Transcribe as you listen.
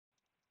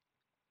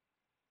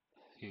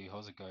Hey,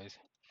 how's it guys?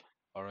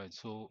 Alright,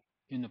 so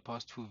in the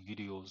past two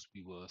videos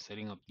we were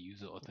setting up the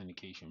user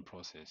authentication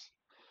process.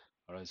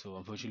 Alright, so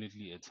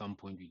unfortunately at some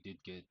point we did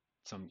get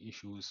some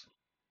issues,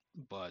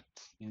 but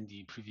in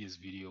the previous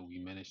video we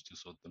managed to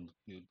sort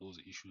those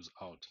issues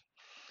out.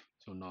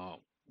 So now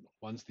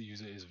once the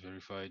user is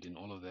verified and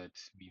all of that,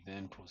 we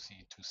then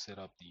proceed to set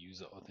up the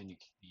user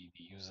the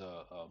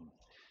user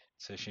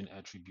session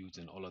attributes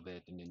and all of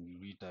that, and then we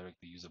redirect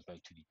the user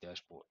back to the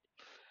dashboard.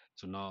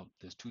 So now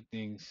there's two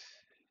things.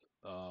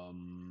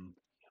 um,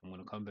 I'm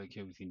going to come back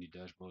here within the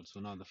dashboard. So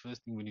now the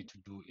first thing we need to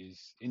do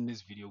is, in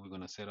this video we're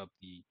going to set up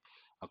the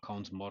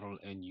accounts model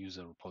and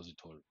user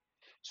repository.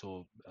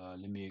 So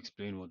let me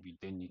explain what we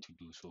then need to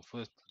do. So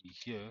first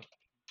here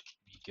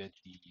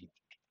we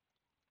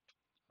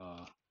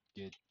uh,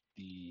 get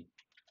the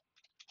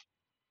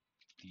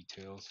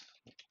details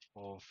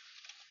of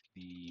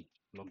the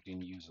logged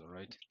in user,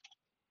 right?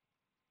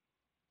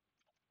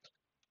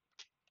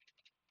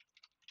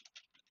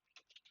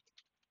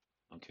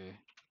 Okay,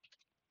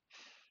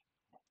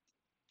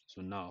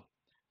 so now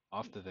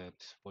after that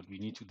what we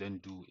need to then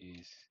do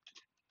is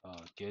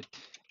get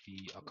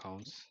the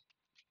accounts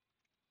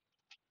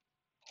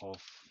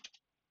of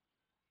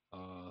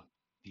uh,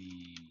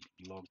 the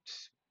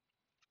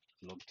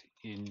logged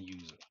in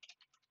user.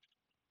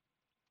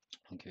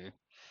 Okay,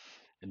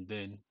 and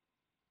then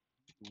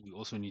we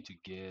also need to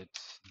get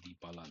the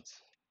balance,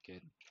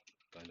 get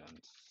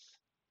balance,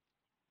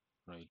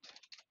 right?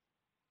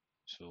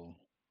 So,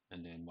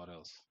 and then what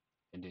else?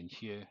 And then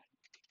here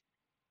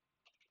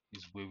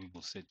is where we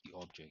will set the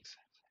objects.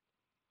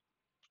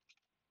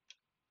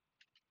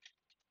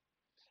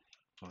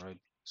 All right,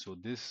 so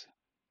these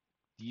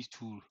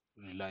two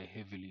rely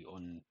heavily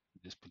on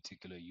this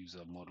particular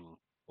user model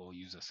or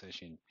user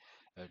session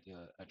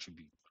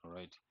attribute. All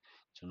right,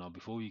 so now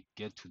before we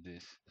get to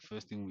this, the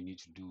first thing we need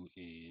to do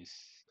is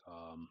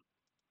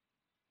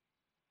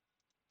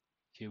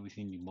here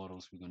within the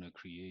models we're going to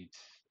create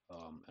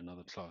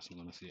another class. We're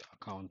going to say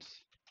account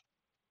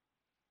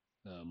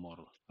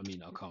model, I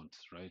mean account,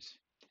 right?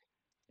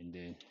 And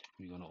then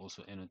we're going to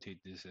also annotate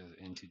this as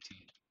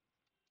entity.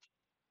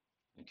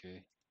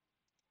 Okay,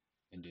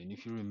 and then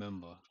if you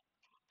remember,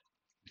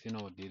 within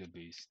our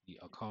database the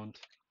account,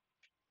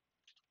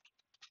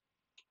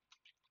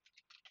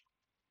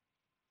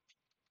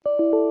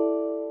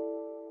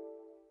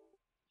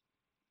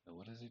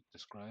 what does it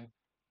describe?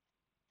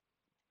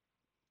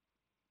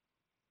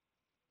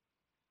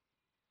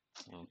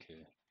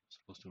 Okay,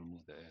 supposed to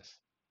remove the s.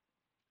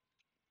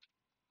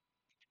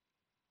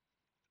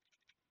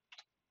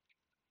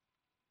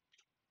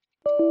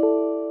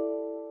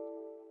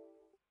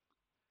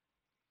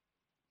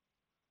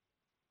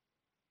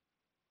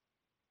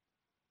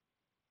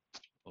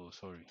 Oh,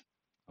 sorry,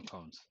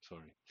 accounts,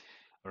 sorry.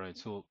 All right,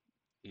 so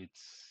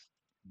it's,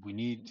 we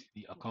need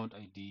the account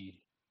ID,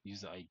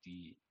 user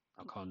ID,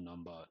 account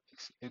number,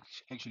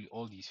 actually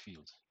all these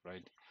fields,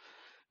 right?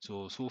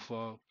 So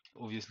far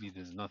obviously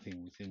there's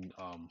nothing within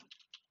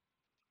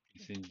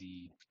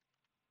the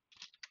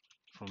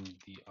from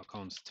the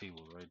accounts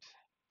table, right?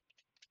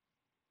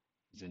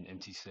 It's an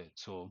empty set.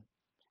 So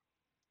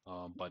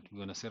but we're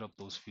going to set up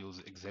those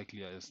fields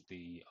exactly as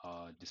they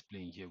are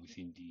displaying here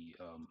within the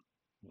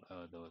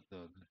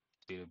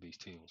database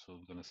table. So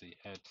we're going to say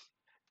add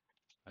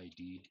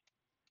ID,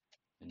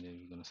 and then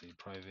we're going to say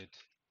private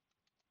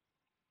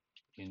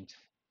int,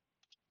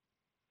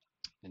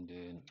 and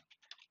then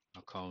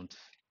account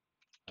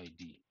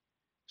ID.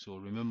 So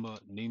remember,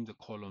 name the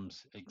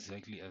columns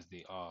exactly as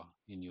they are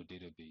in your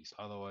database.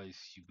 Otherwise,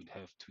 you would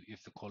have to,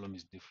 if the column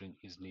is different,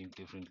 is named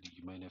differently,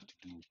 you might have to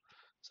do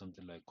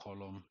something like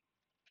column,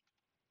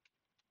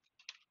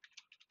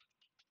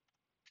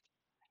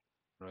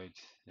 right?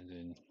 And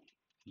then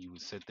you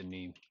would set the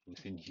name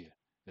within here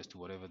as to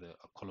whatever the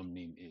column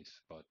name is.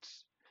 But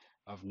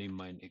I've named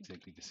mine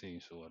exactly the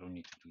same, so I don't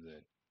need to do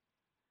that.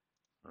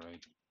 All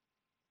right.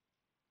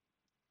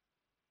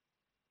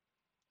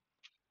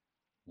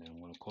 And I'm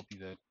going to copy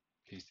that,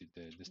 paste it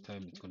there. This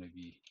time it's going to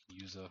be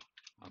user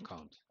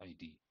account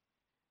ID.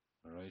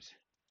 All right.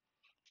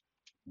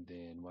 And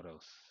then what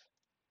else?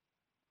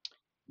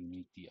 We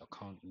need the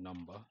account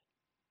number.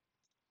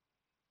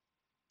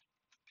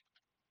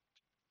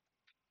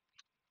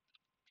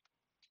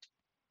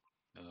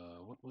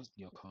 What was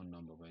the account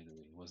number, by the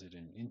way? Was it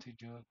an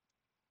integer?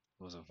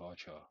 It was a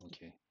voucher.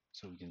 Okay.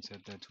 So we can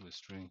set that to a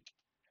string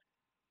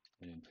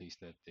and then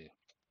paste that there.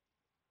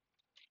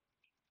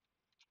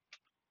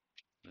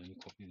 Let me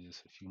copy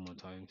this a few more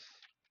times.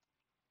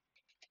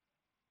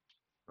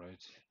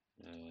 Right.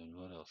 And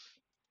what else?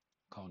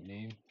 Account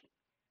name.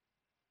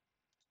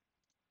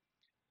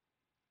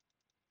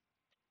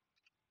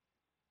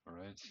 All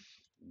right.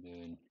 And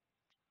then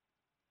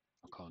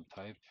account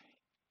type.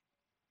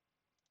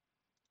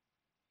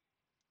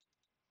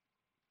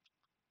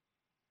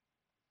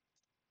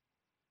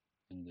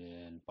 And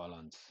then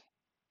balance.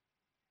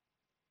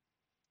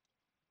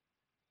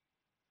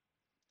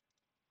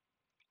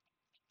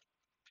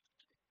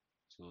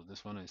 So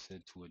this one I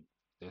set to a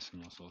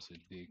decimal, so I'll say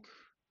big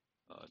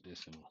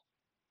decimal.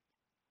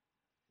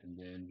 and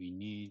then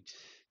we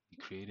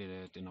created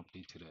it and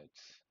updated it.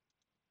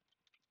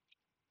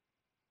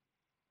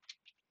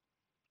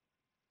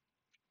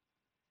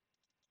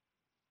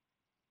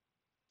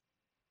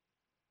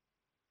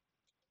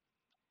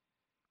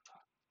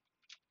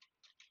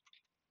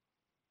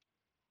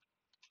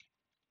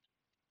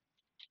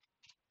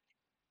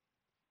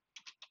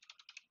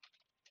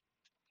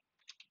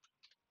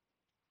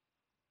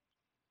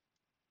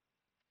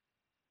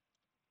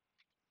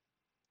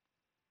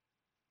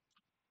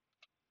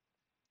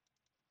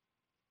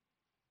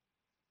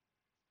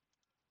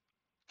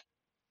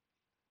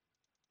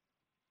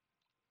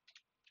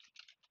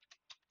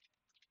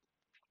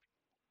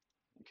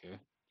 Okay.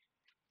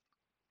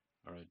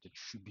 All right, that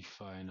should be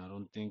fine. I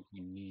don't think we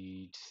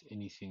need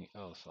anything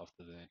else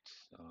after that.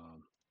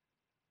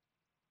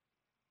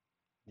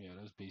 Yeah,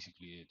 that's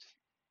basically it.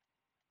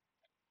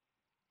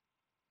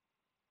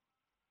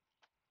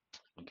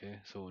 Okay,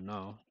 so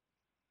now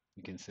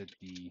we can set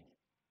the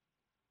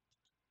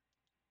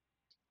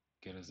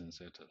getters and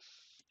setters.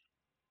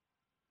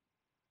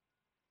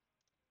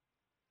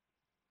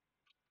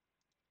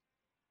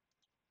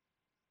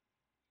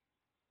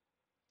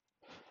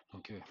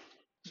 Okay,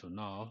 so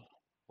now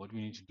what we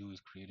need to do is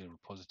create a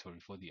repository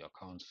for the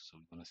accounts. So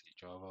we're gonna say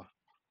Java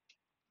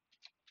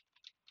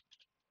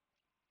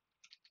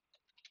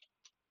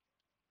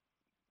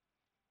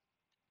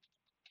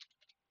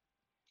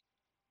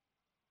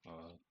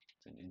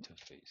it's an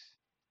interface,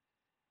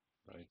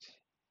 right?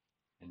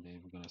 And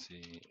then we're gonna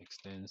say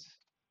extends,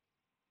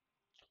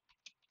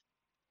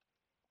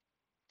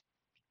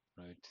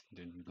 right?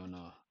 Then we're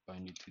gonna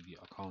bind it to the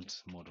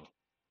accounts model.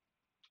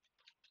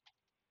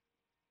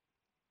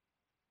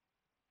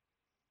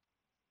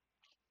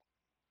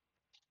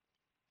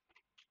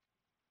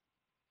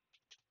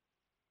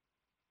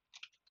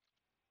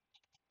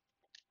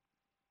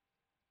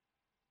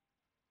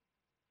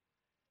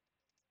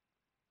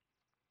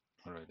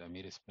 All right, I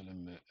made a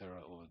spelling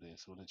error over there,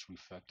 so let's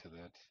refactor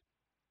that.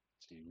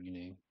 Say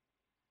rename.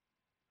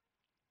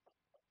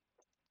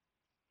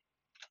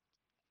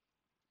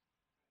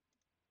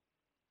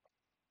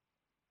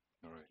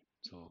 All right,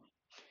 so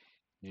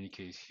in any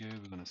case here,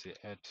 we're gonna say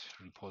add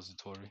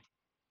repository.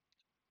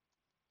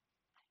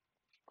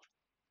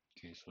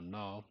 Okay, so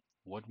now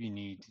what we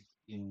need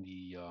in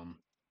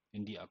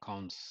the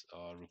accounts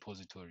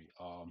repository,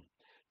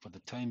 for the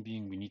time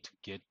being, we need to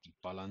get the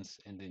balance,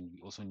 and then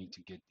we also need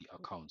to get the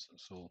accounts.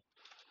 So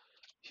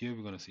here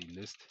we're gonna say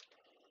list.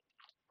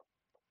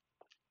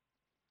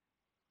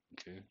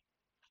 Okay,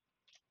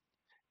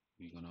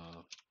 we're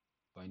gonna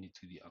bind it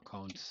to the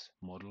accounts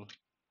model,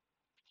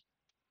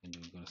 and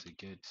then we're gonna say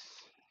get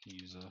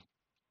user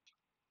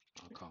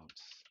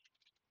accounts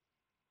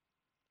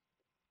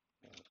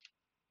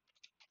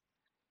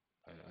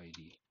by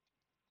ID.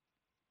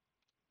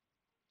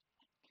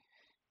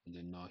 And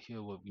then now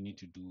here what we need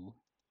to do,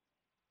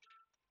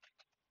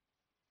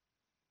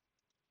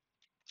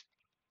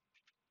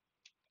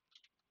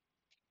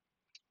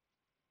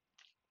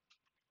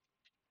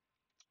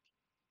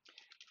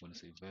 I'm gonna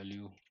say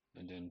value,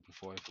 and then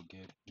before I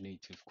forget,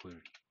 native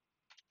query.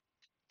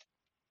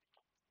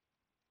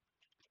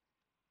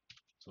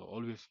 So all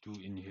we have to do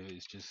in here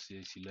is just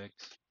say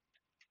select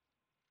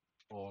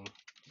all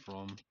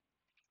from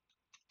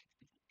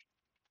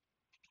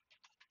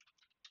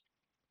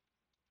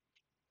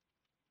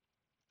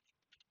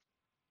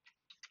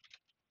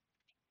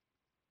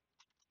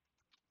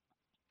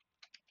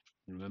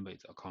remember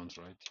it's accounts,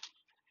 right?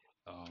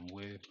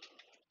 Where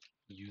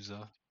user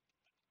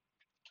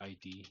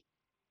ID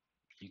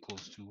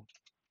equals to,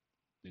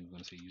 then we're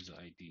gonna say user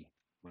ID,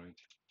 right?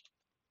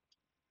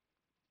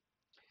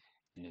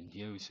 And then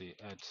here we say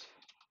add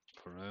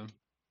param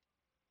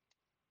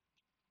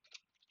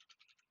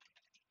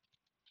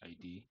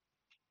ID,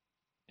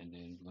 and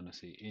then we're gonna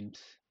say int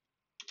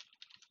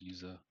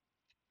user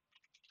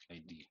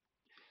ID.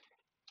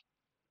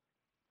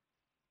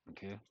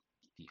 Okay,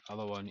 the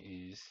other one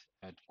is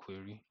add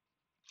query.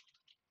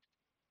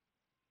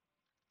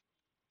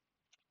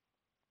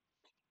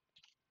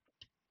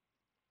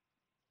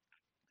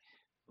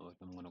 Oh,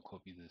 I'm gonna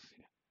copy this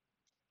here.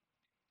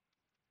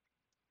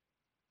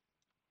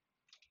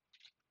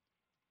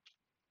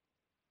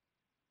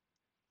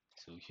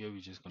 So here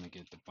we're just gonna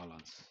get the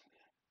balance,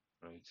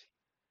 right?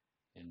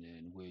 And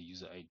then where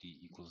user ID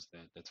equals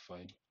that, that's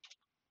fine.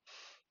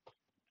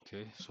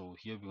 Okay, so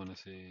here we're gonna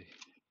say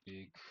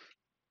big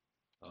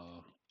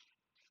uh,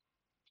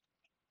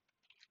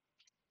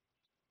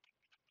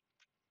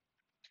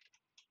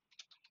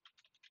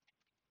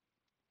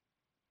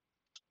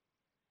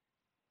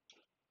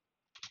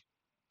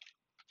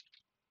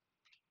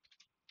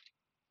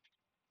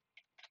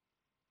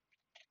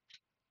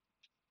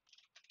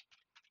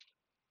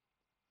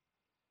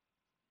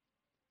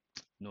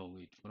 no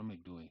wait, what am I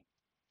doing?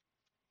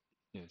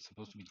 Yeah, it's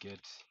supposed to be get.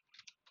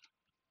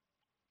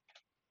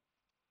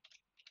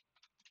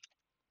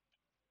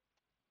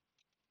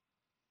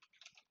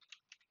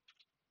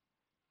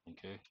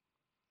 Okay,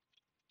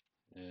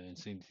 and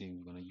same thing,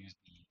 we're gonna use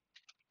the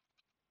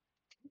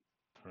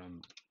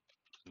param.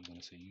 So we're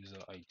gonna say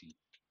user ID.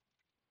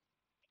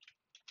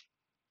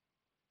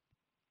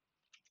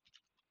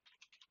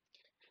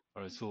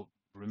 All right, so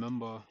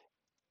remember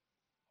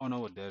on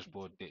our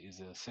dashboard there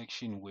is a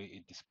section where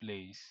it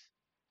displays.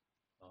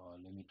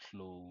 Let me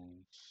close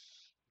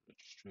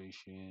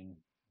registration,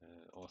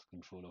 auth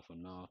controller for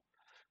now.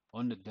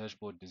 On the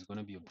dashboard, there's going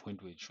to be a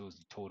point where it shows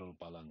the total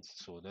balance.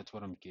 So that's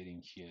what I'm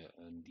getting here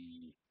on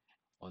the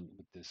on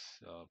with this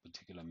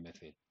particular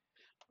method.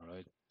 All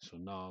right. So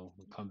now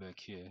we come back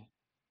here.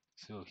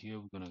 So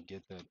here we're gonna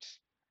get that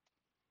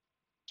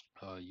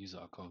user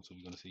account. So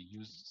we're gonna say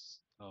use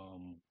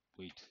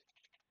wait.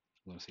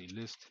 We're gonna say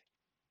list,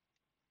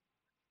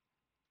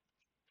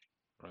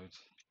 right?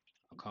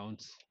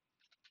 Accounts,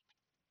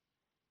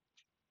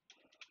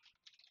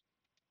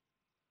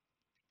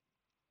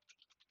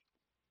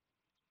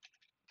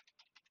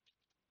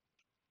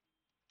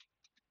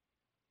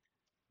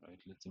 right?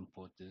 Let's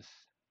import this.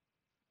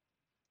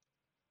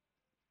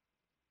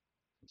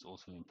 Let's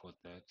also import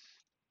that.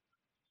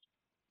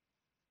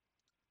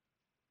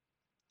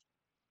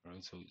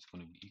 Right. So it's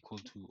gonna be equal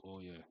to.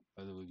 Oh yeah.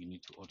 By the way, we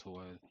need to auto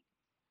while.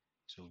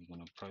 So we're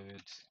gonna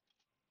private.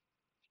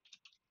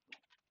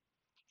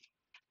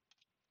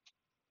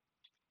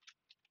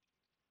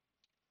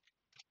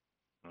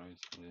 Right.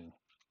 So then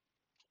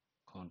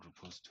account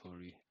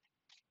repository.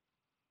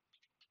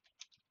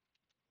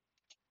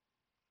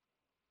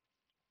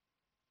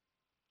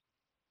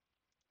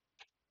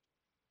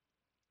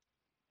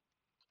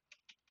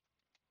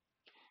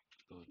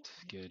 Dot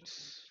get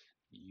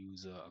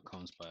user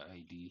accounts by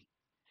ID,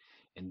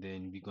 and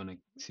then we're gonna,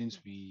 since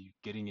we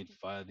getting it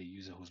via the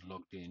user who's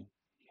logged in,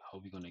 how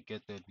we're gonna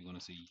get that? We're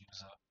gonna say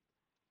user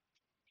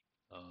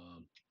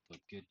um, dot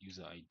get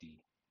user ID,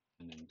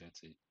 and then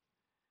that's it.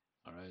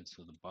 All right,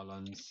 so the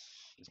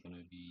balance is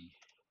gonna be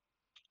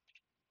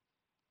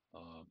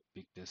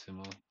big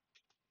decimal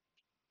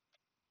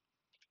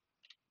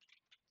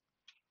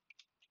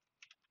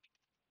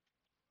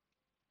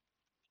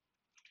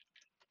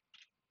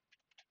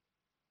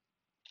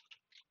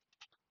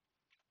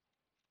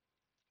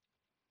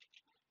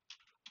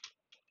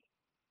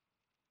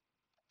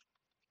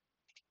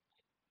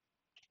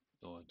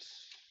dot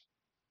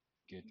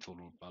get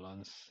total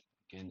balance.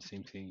 Again,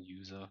 same thing,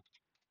 user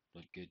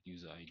dot get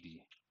user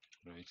ID,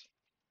 right?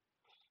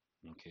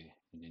 Okay,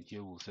 and then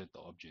here we'll set the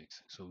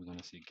objects. So we're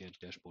gonna say get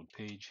dashboard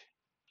page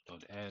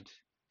dot add,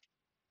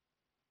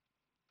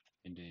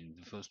 and then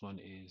the first one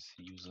is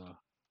user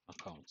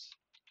accounts,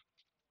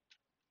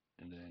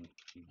 and then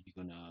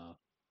we're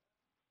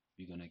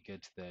gonna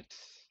get that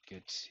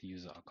get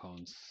user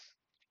accounts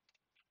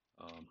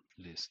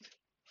list.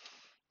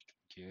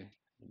 Okay,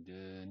 and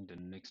then the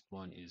next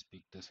one is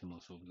big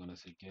decimal, so we're gonna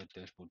say get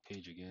dashboard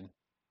page again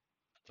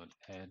dot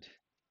add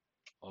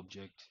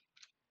object.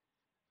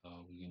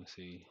 We're gonna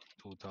say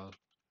total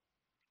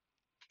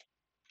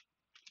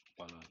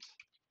balance,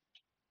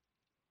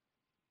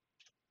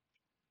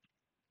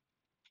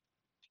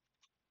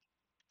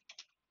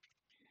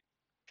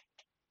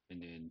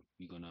 and then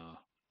we're gonna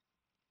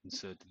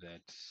insert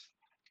that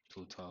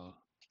total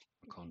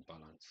account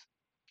balance.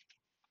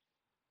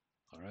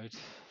 All right,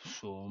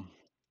 so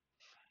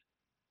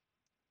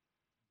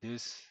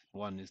this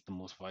one is the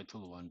most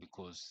vital one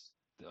because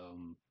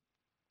um,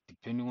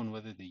 depending on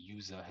whether the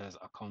user has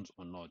accounts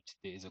or not,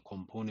 there is a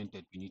component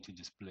that we need to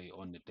display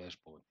on the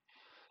dashboard.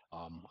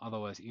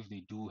 Otherwise, if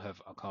they do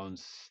have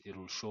accounts, it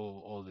will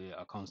show all the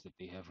accounts that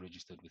they have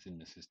registered within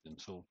the system.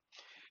 So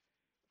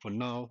for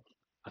now,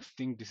 I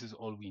think this is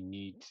all we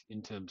need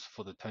in terms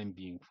for the time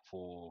being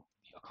for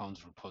the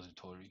accounts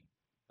repository.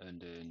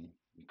 And then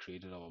we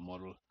created our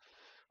model.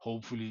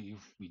 Hopefully,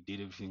 if we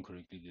did everything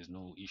correctly, there's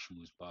no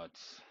issues, but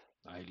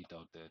I highly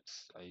doubt that.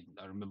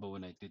 I remember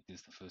when I did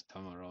this the first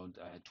time around,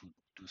 I had to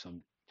do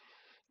some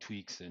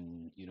tweaks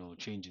and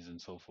changes and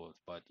so forth.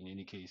 But in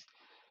any case,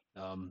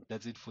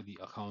 that's it for the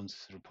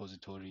accounts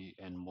repository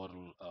and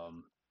model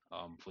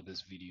for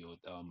this video.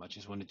 I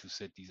just wanted to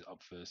set these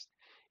up first.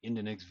 In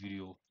the next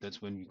video,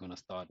 that's when we're gonna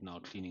start now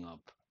cleaning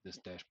up this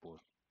dashboard.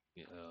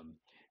 Yeah,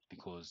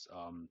 because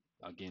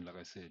again, like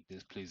I said,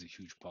 this plays a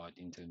huge part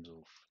in terms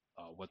of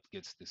what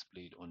gets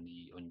displayed on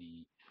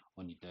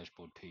the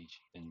dashboard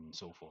page and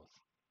so forth.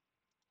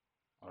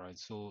 All right,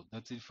 so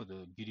that's it for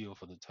the video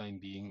for the time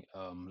being.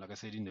 Like I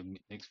said, in the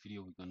next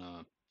video, we're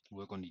gonna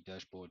work on the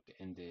dashboard,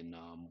 and then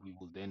we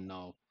will then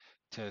now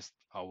test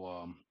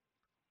our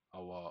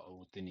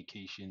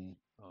authentication.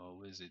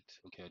 Where is it?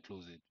 Okay, I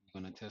close it.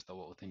 We're gonna test our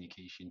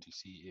authentication to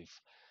see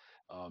if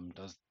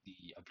does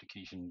the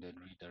application then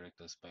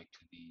redirect us back to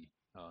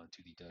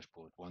the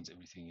dashboard once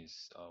everything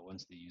is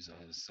once the user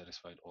has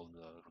satisfied all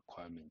the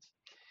requirements.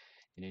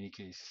 In any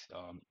case,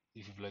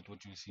 if you've liked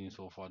what you've seen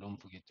so far,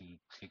 don't forget to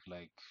click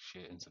like,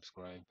 share, and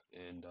subscribe.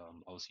 And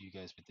I'll see you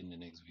guys within the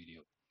next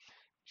video.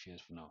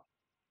 Cheers for now.